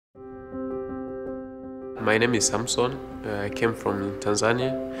My name is Samson. I came from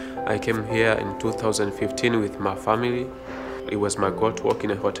Tanzania. I came here in 2015 with my family. It was my goal to work in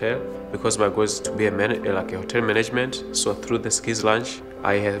a hotel because my goal is to be like a hotel management. So through the skills lunch,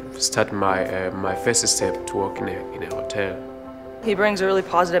 I have started my first step to work in a hotel. He brings a really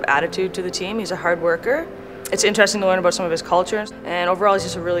positive attitude to the team. He's a hard worker. It's interesting to learn about some of his cultures, and overall he's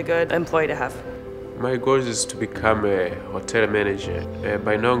just a really good employee to have. My goal is to become a hotel manager.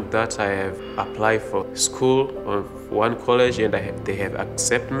 By knowing that, I have applied for school of one college and they have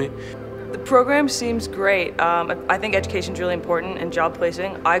accepted me. The program seems great. I think education is really important in job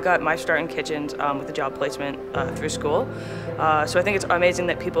placing. I got my start in kitchens with a job placement through school. So I think it's amazing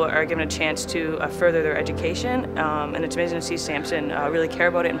that people are given a chance to further their education, and it's amazing to see Samson really care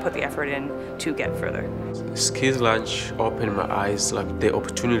about it and put the effort in to get further. Skills Lunch opened my eyes, like the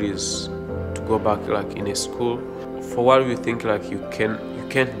opportunities to go back like in a school. For what you think like you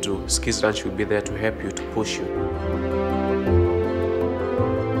can't do, Skills Lunch will be there to help you, to push you.